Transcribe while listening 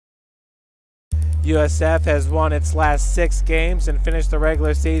USF has won its last 6 games and finished the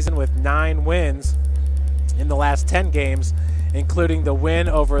regular season with 9 wins in the last 10 games, including the win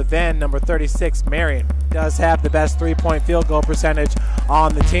over then number 36 Marian. Does have the best 3-point field goal percentage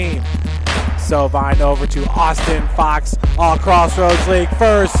on the team. So Vine over to Austin Fox, all Crossroads League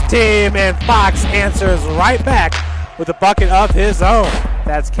first team, and Fox answers right back with a bucket of his own.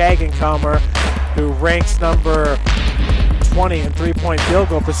 That's Kagan Comer, who ranks number 20 in 3-point field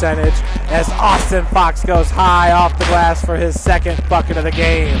goal percentage, as Austin Fox goes high off the glass for his second bucket of the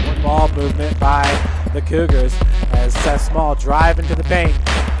game. Ball movement by the Cougars as Seth Small drive into the paint.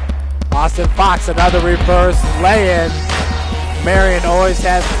 Austin Fox, another reverse lay-in. Marian always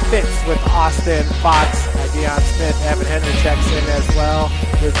has fits with Austin Fox. Deion Smith, Evan Henry checks in as well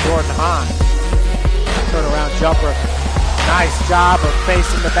with Jordan Hahn. Turnaround jumper. Nice job of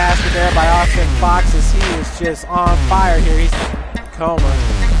facing the basket there by Austin Fox as he is just on fire here. He's Comer.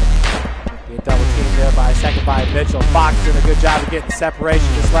 Being double teamed there by second by Mitchell. Fox doing a good job of getting separation.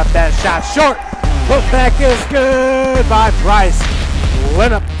 Just left that shot short. Putback is good by Bryce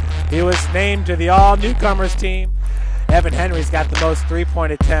Linnup. He was named to the all-newcomers team. Evan Henry's got the most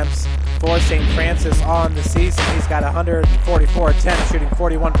 3-point attempts for St. Francis on the season. He's got 144 attempts, shooting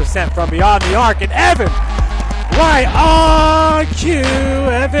 41% from beyond the arc. And Evan, right on cue,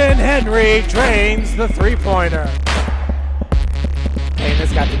 Evan Henry drains the 3-pointer.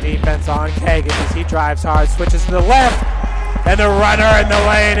 Payne's got the defense on Kagan as he drives hard, switches to the left, and the runner in the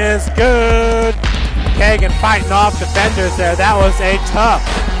lane is good. Kagan fighting off defenders there. That was a tough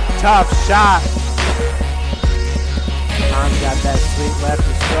shot. Tom's got that sweet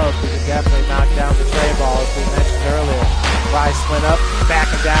lefty stroke. He can definitely knock down the tray ball, as we mentioned earlier. Bryce went up,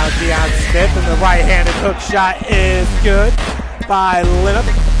 backing down Deion Smith, and the right-handed hook shot is good by Linnup.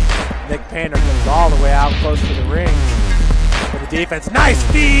 Nick Painter comes all the way out close to the ring for the defense. Nice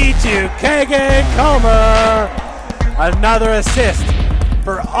feed to Kagan Comer. Another assist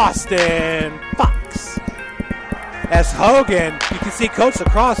for Austin Fox. As Hogan, you can see Coach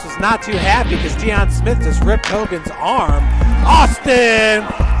Lacrosse was not too happy because Deion Smith just ripped Hogan's arm. Austin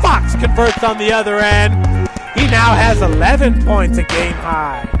Fox converts on the other end. He now has 11 points, a game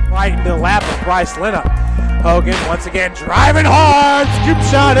high, right into the lap of Bryce Linnup. Hogan once again driving hard. Scoop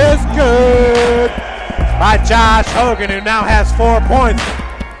shot is good by Josh Hogan, who now has 4 points.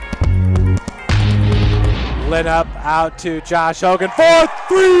 Linnup out to Josh Hogan for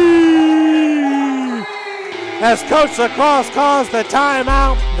 3! As Coach Lacrosse calls the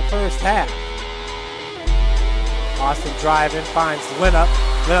timeout in the first half. Austin driving, finds Linnup.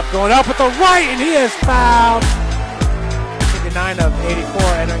 Linnup going up with the right, and he is fouled. 59 of 84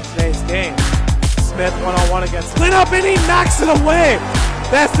 entering today's game. Smith one-on-one against Linnup, and he knocks it away.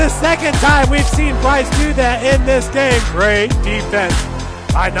 That's the second time we've seen Bryce do that in this game. Great defense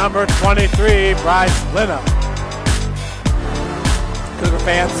by number 23, Bryce Linnup. Cougar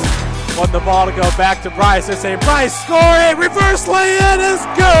fans want the ball to go back to Bryce. They're saying, Bryce, score it! Reverse lay-in is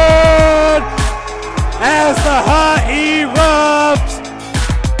good! As the Hut erupts.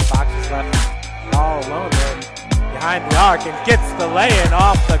 Fox is left all alone there behind the arc and gets the lay-in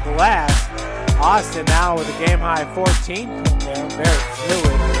off the glass. Austin now with a game-high 14. Very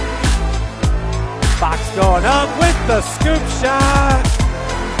fluid. Fox going up with the scoop shot.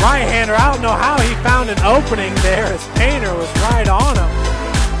 Right-hander, I don't know how he found an opening there as Painter was right on him.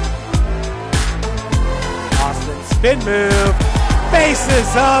 Austin spin move,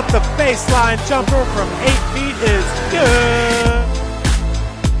 faces up, the baseline jumper from 8 feet is good.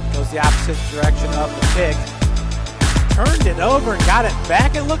 Goes the opposite direction of the pick. Turned it over and got it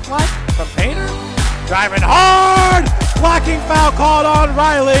back, it looked like, from Painter. Driving hard, blocking foul called on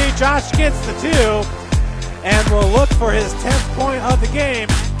Riley. Josh gets the 2 and will look for his 10th point of the game.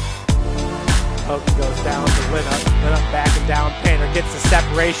 Hogan goes down to Linnup. Linnup backing down. Painter gets the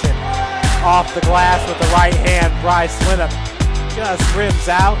separation off the glass with the right hand. Bryce Linnup just rims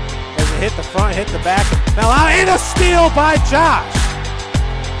out as it hit the front, hit the back, and fell out. And a steal by Josh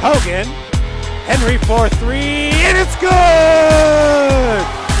Hogan. Henry for 3, and it's good!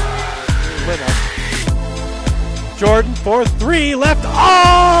 Linnup. Jordan for 3, left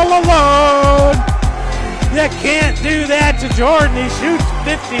all alone. You can't do that to Jordan. He shoots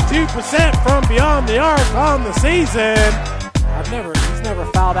 52% from beyond the arc on the season. He's never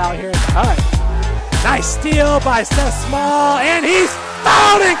fouled out here at the Hut. Nice steal by Seth Small, and he's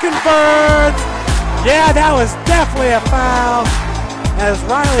fouled and converts. Yeah, that was definitely a foul as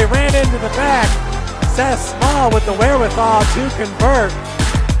Riley ran into the back. Seth Small with the wherewithal to convert.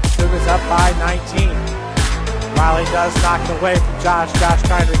 Cougars up by 19. Riley does knock it away from Josh. Josh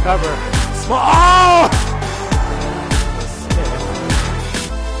trying to recover. Small. Oh!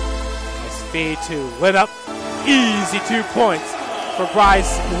 feed to Linup. Easy 2 points for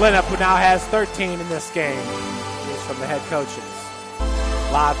Bryce Linup, who now has 13 in this game. This is from the head coaches.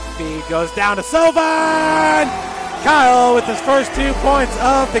 Lob feed goes down to Sylvan! Kyle with his first 2 points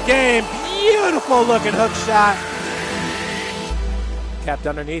of the game. Beautiful looking hook shot. Kept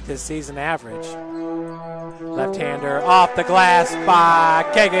underneath his season average. Left-hander off the glass by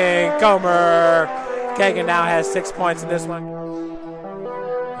Kagan Comer. Kagan now has 6 points in this one.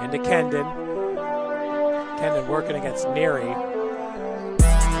 Into Kendon. Kendon working against Neary.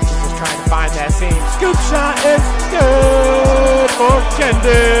 He's just trying to find that seam. Scoop shot is good for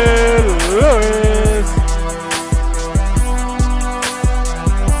Kendon Lewis.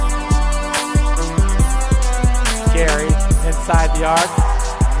 Gary inside the arc.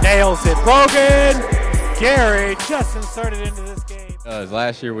 Nails it. Rogan. Gary just inserted into this game.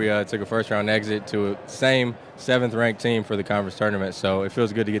 Last year we took a first-round exit to a same 7th-ranked team for the conference tournament, so it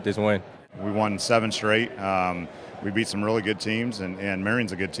feels good to get this win. We won 7 straight. We beat some really good teams, and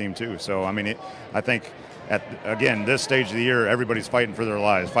Marian's a good team too. So, I mean, I think, again, this stage of the year, everybody's fighting for their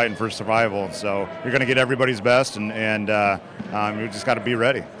lives, fighting for survival. So you're going to get everybody's best, and we just got to be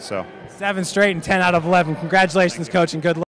ready. So 7 straight and 10 out of 11. Congratulations, Coach, and good luck.